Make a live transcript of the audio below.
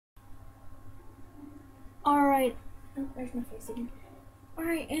Alright, oh, there's my face again.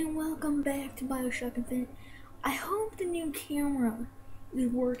 Alright, and welcome back to BioShock Infinite. I hope the new camera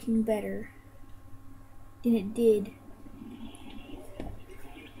is working better than it did.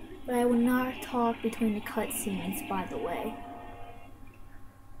 But I will not talk between the cutscenes, by the way.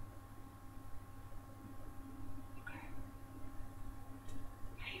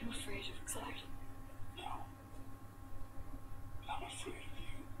 Are you afraid of God? No. I'm afraid of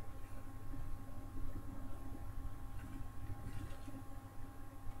you.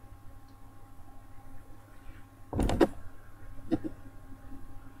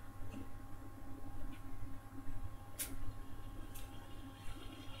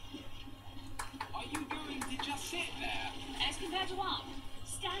 Are you going to just sit there? As compared to what?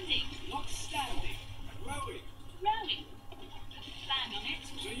 Standing, Not standing, rowing. rowing. Plan on it.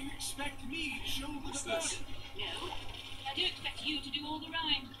 So you expect me to shoulder the burden? No. I do expect you to do all the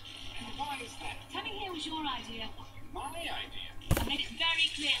rowing. And why is that Coming here was your idea. my idea? I made it very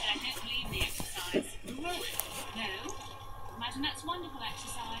clear that I don't believe in the exercise. The rowing? No. Imagine that's wonderful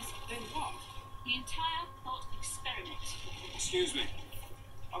exercise. Then what? The entire thought experiment. Excuse me.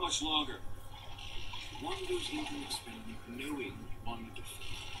 How much longer? One goes into an experiment knowing one will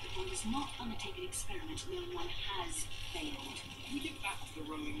fail. One does not undertake an experiment knowing one has failed. Can we get back to the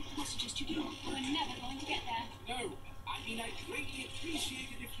rowing? I suggest you do. We're never going to get there. No. I mean, I'd greatly appreciate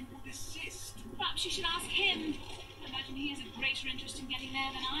it if you would assist. Perhaps you should ask him. I imagine he has a greater interest in getting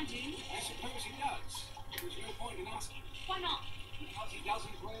there than I do. I suppose he does. There's no point in asking. Why not? Because he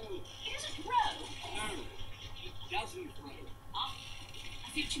doesn't row. He doesn't row. No, he doesn't row. Ah,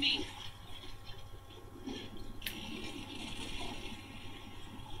 I see what you mean.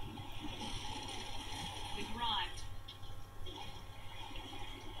 We've arrived.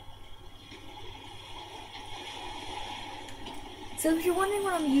 So if you're wondering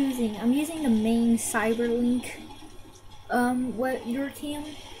what I'm using the main Cyberlink what your cam.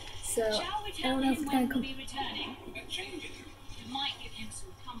 So Shall we I tell don't know if him it's when gonna we'll come. be returning? Would that change it? It might give him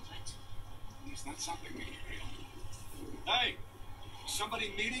some comfort. Is that something we can agree on? Hey!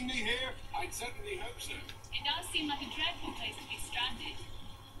 Somebody meeting me here? I'd certainly hope so. It does seem like a dreadful place to be stranded.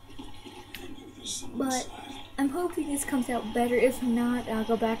 But I'm hoping this comes out better. If not, I'll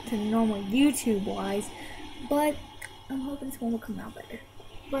go back to normal YouTube wise. But I'm hoping this one will come out better.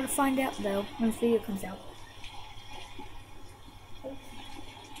 We'll find out though when this video comes out.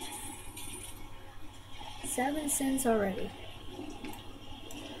 $0.07 already.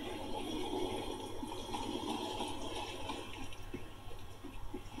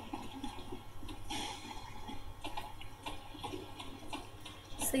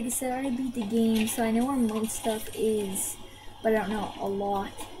 So like I said, I already beat the game, so I know where most stuff is, but I don't know a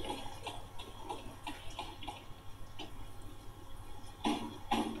lot.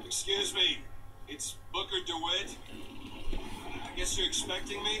 Excuse me. It's Booker DeWitt. I guess you're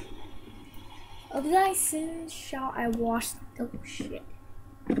expecting me? Of thy sins shall I wash. Oh shit.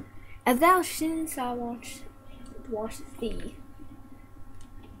 Of thou sins I wash thee.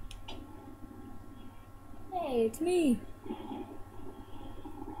 Hey, it's me.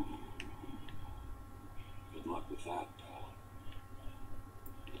 Good luck with that, pal.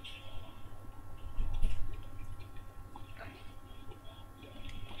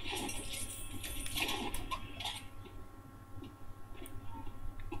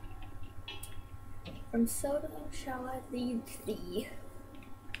 From Sodom shall I lead thee.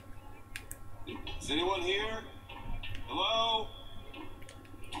 Is anyone here? Hello?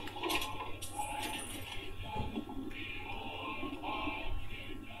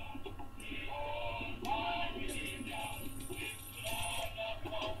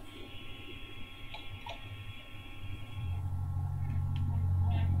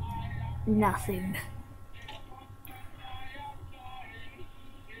 Nothing.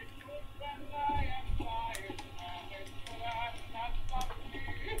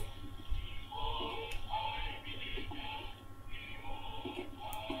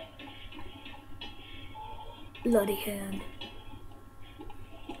 Bloody hand.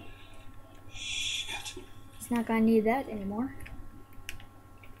 Shit. He's not gonna need that anymore.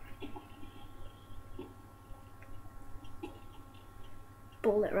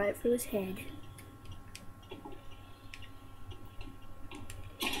 Bullet right through his head.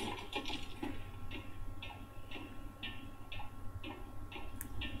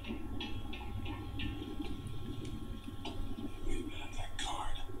 Wait a minute, that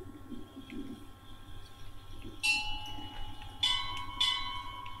card.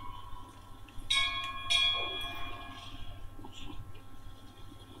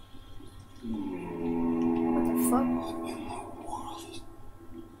 What the fuck? What in the world is...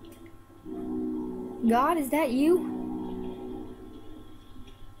 God, is that you?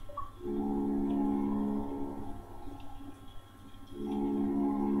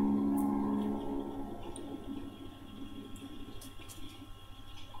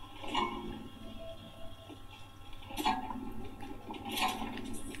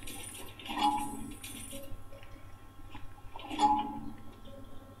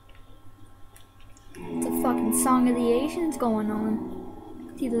 It's a fucking Song of the Asians going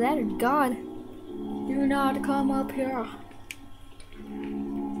on. It's either that or God. Do not come up here. Alright.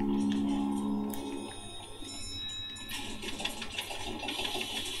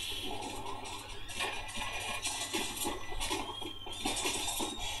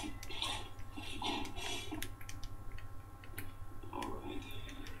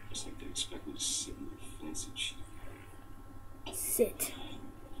 Looks like they expect me to sit in their fancy chair. Sit.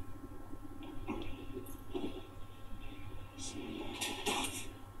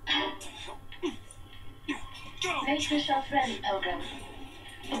 Make yourself ready, Pilgrim.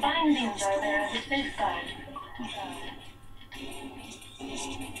 The bindings are there as a safeguard.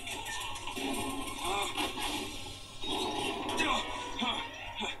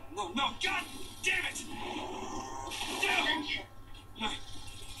 No, God damn it! Attention.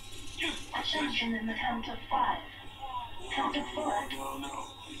 Attention in the count of 5. Count of 4. No.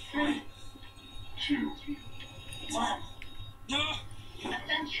 3, 2, 1. No!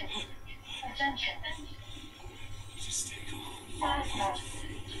 Attention. Attention. Just stay calm. 5,000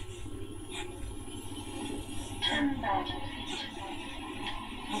 feet. 10,000 feet.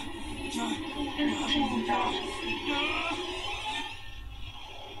 15,000 feet.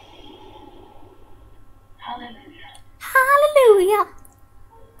 Hallelujah. Hallelujah.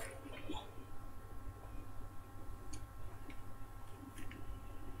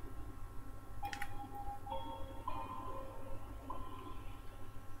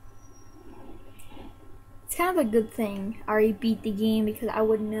 It's kind of a good thing I already beat the game because I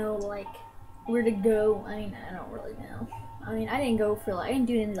would know like where to go. I mean, I don't really know. I mean, I didn't go for like I didn't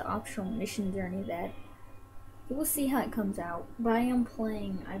do any of the optional missions or any of that. We'll see how it comes out. But I am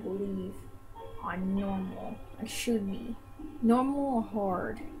playing, I believe, on normal. I should be normal or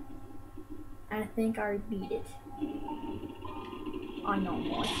hard. And I think I already beat it on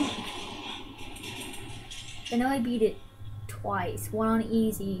normal. I think. I know I beat it twice. One on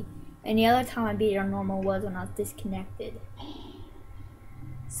easy. And the other time I beat it on normal was when I was disconnected.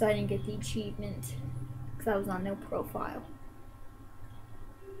 So I didn't get the achievement. Because I was on no profile.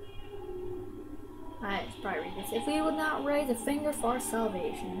 Alright, let's probably read this. If we would not raise a finger for our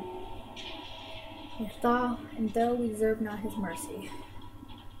salvation. And though we deserve not his mercy.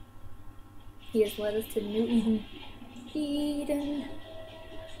 He has led us to new Eden. Eden.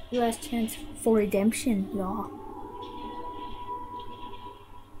 Last chance for redemption, y'all.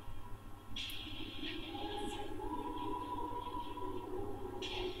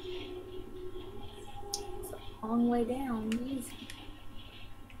 Long way down, geez.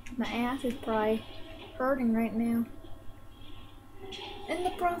 My ass is probably hurting right now. And the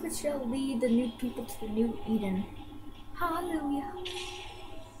prophet shall lead the new people to the new Eden. Hallelujah.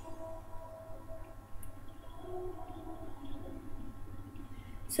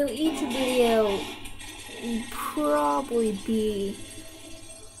 So each video will probably be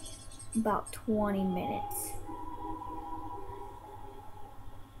about 20 minutes.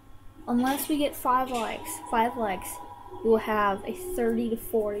 Unless we get 5 likes, we will have a 30 to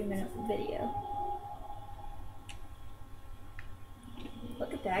 40 minute video.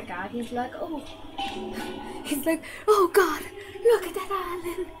 Look at that guy, he's like, oh God, look at that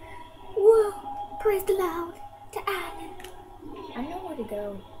island. Whoa, praise the Lord, the island. I know where to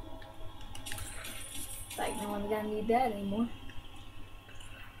go. Like, no one's gonna need that anymore.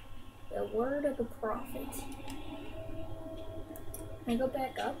 The word of the prophet. Can I go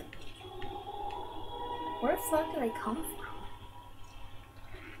back up? Where the fuck did I come from?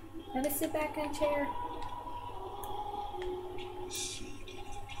 Let me sit back in a chair.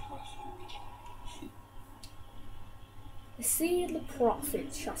 The seed of the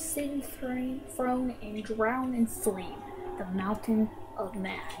prophet shall sit in throne and drown in flame the mountain of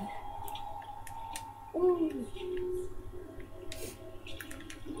man. Ooh.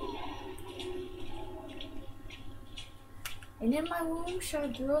 And in my womb shall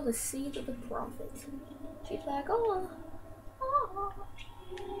grow the seed of the prophet. She's like, oh.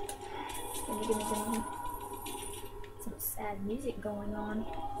 Gimme. Some sad music going on.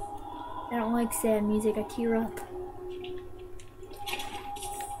 I don't like sad music, I tear up.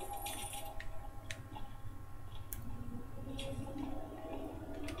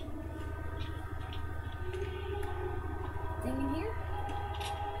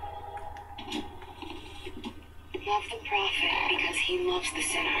 Love the prophet because he loves the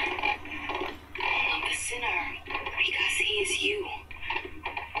sinner. Love the sinner because he is you.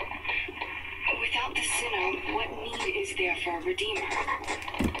 Without the sinner, what need is there for a redeemer?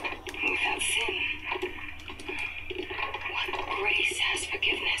 Without sin, what grace has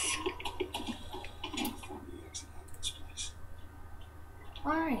forgiveness?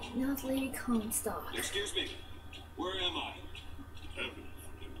 Alright, now it's Lady Comstock. Excuse me. Where am I? Heaven,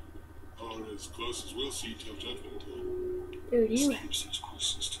 or as close as we'll see till judgment day. Dude, you Such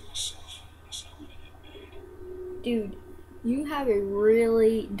closeness to myself. Unless I would have made. Dude, you have a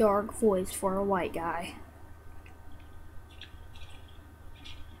really dark voice for a white guy.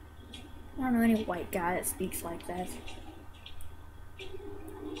 I don't know any white guy that speaks like that.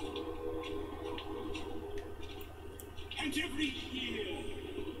 And every year,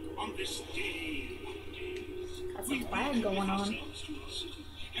 on this day, Got some flag going on.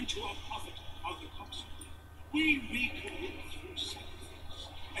 and to our prophet, our apostle, we recommit through sacrifice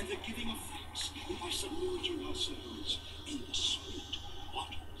and the giving of thanks, and by submerging ourselves in the sweet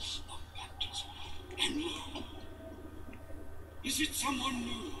waters of baptism. And lo, is it someone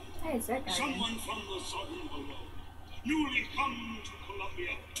new? Hey, it's that guy again. Someone from the southern below, newly come to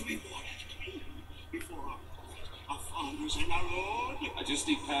Columbia to be washed clean before our prophet, our fathers, and our Lord? I just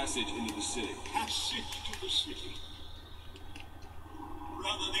need passage into the city. Passage to the city.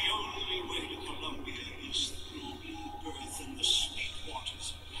 Rather, the only way to Columbia is through rebirth in the sweet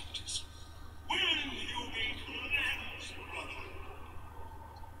waters of baptism. Will you be cleansed, brother?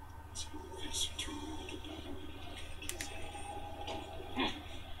 This too.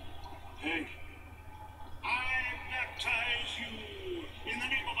 Hey. I baptize you in the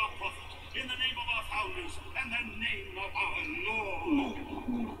name of our prophet, in the name of our founders, and the name of our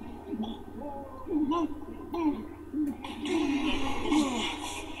Lord.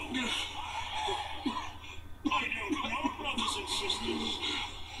 I don't know, brothers and sisters,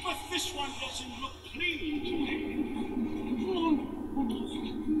 but this one doesn't look clean to me.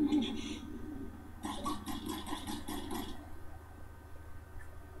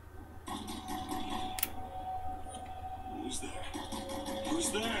 Who's there?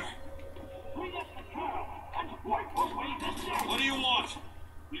 Who's there? Bring up the cow and wipe away the dead. What do you want?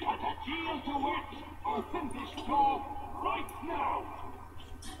 Put a key to it. Open this door right now.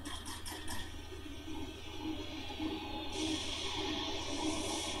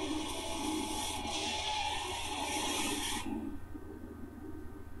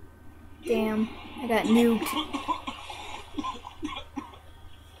 Damn, I got nuked.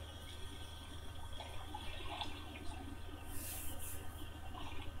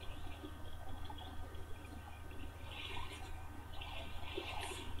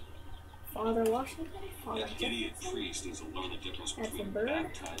 Father Washington? Father That idiot Jefferson? priest needs to learn the difference That's a between bird?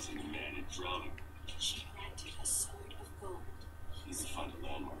 baptizing a man and drowning. She granted a sword of gold. Need to find a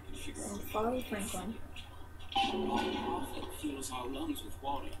landmark and figure out And what Father Franklin. Our prophet fills our lungs with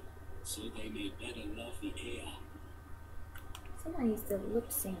water, so they may better love the air. Someone needs to lip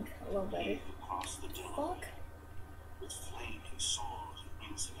sync a little better. across the dawn Fuck. with flaming swords and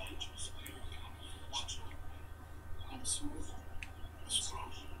wings of angels. Watch it. And a sword. A scroll.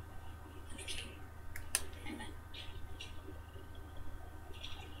 And a king. Amen.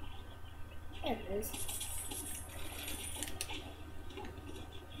 There it is.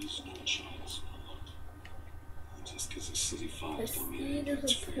 There's no chance. Just because the city The fires don't mean seed of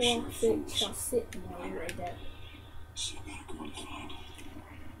anything's the fair share of prophet fools. shall sit in there right there. Still got a girl to find.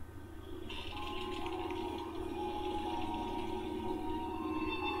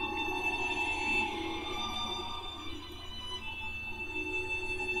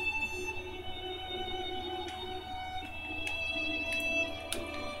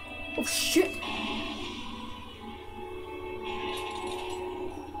 Oh shit!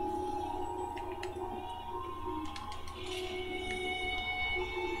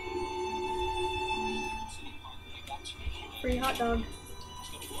 Free hot dog.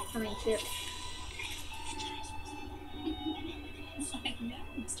 I mean chips. I know,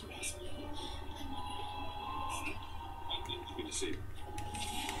 Mr. Wesley. Good to see you.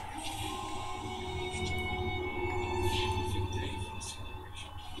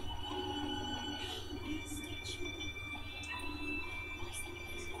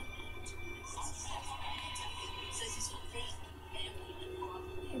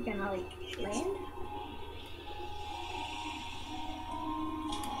 We're gonna like land?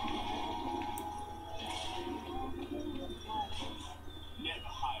 Never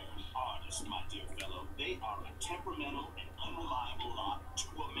hire an artist, my dear fellow. They are a temperamental and unreliable lot to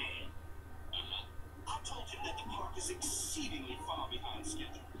a man. I told him that the park is exceedingly far behind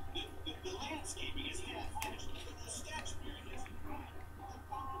schedule. The landscaping is half finished. The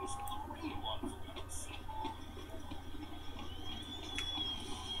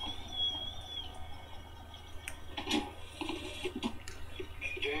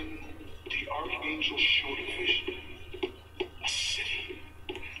Archangel showed a vision. A city,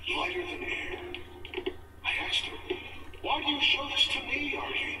 lighter than air. I asked her, why do you show this to me,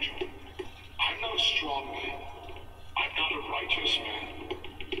 Archangel? I'm not a strong man. I'm not a righteous man.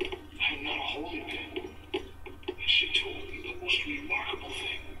 I'm not a holy man. And she told me the most remarkable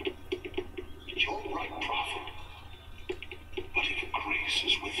thing. You're right, prophet. But if grace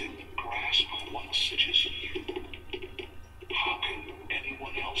is within the grasp of one such as you, how can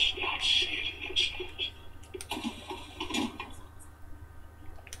anyone else not see it in themselves?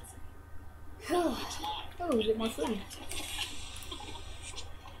 Oh, get more food.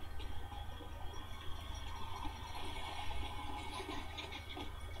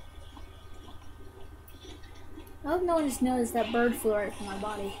 I hope no one just noticed that bird flew right from my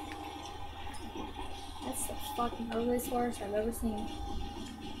body. That's the fucking ugliest horse I've ever seen.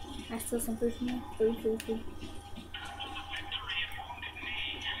 I steal some food from you? Food.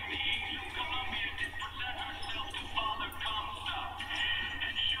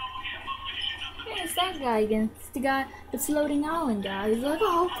 Hey, it's that guy again. It's the guy, the floating island guy. He's like,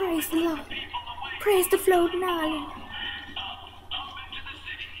 oh, praise the Lord. Praise the floating island.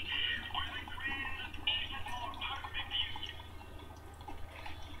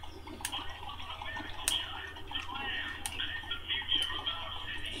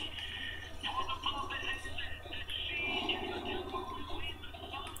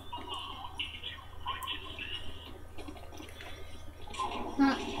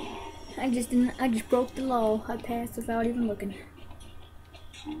 I just broke the law. I passed without even looking.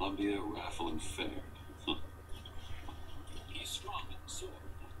 Columbia Raffle and Fair. Huh. He's strong in the sword,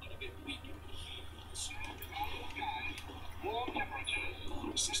 but a bit weak in the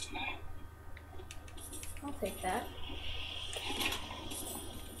Warm system. I'll take that.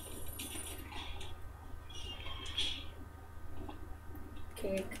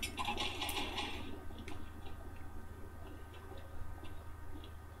 Cake.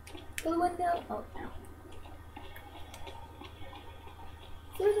 Through the window. Oh, no.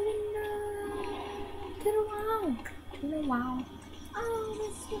 Through the window. To the wall. To the wall. Oh,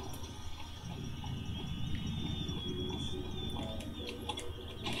 that's so.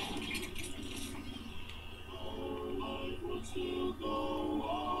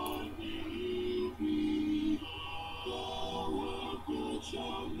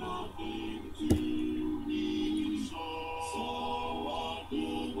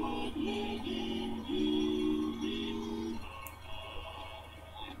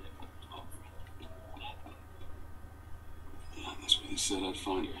 That's where they said I'd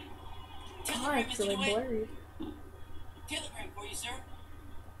find her. Oh, it's really blurry. Telegram for you, sir.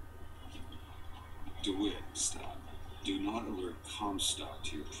 DeWitt, stop. Do not alert Comstock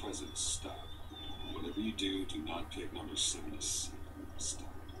to your presence. Stop. Whatever you do, do not pick number 77.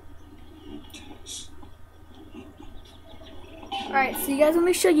 Stop. Tennis. Alright, so you guys, let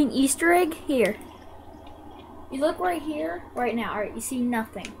me show you an Easter egg. Here. You look right here, right now. Alright, you see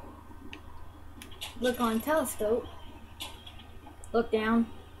nothing. Look on telescope. Look down.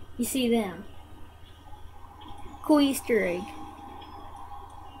 You see them. Cool Easter egg.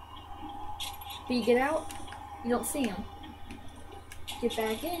 But you get out, you don't see them. Get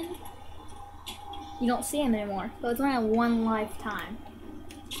back in, you don't see them anymore. So it's only a one lifetime.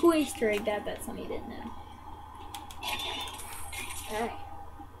 Cool Easter egg, that bet some of you didn't know. Hey.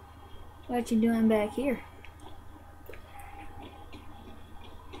 What you doing back here?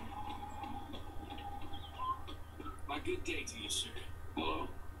 My good day to you, sir. Hello?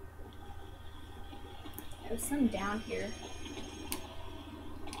 There's some down here.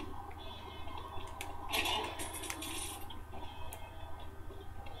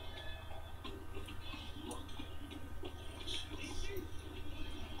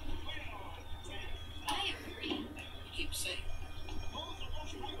 I agree. You keep saying.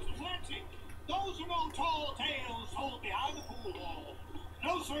 Those are no tall tales told behind the pool wall.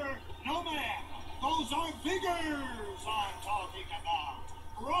 No, sir, no, ma'am. Those are figures I'm talking about.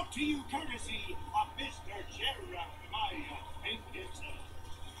 Brought to you courtesy of Mr. Jeremiah Pinkerton.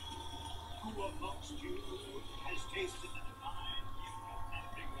 Who amongst you has tasted the divine gift of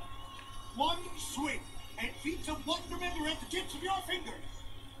rigor? One swing and feats of wonderment are at the tips of your fingers.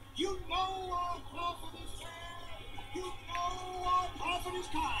 You know our prophet is fair. You know our prophet is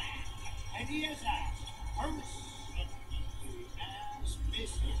kind. And he has asked, personally, as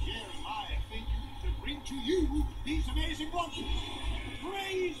Mr. Jeremiah Pinkerton to bring to you these amazing wonders.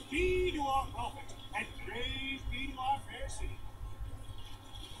 Praise be to our prophet, and praise be to our fair city.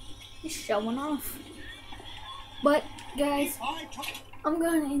 He's showing off. But, guys, I'm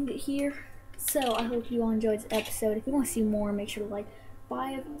gonna end it here. So, I hope you all enjoyed this episode. If you want to see more, make sure to like,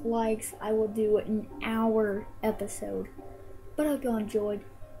 5 likes, I will do an hour episode. But I hope y'all enjoyed.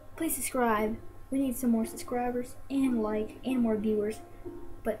 Please subscribe. We need some more subscribers and and more viewers.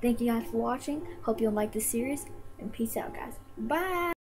 But thank you guys for watching. Hope you'll like this series. And peace out, guys. Bye.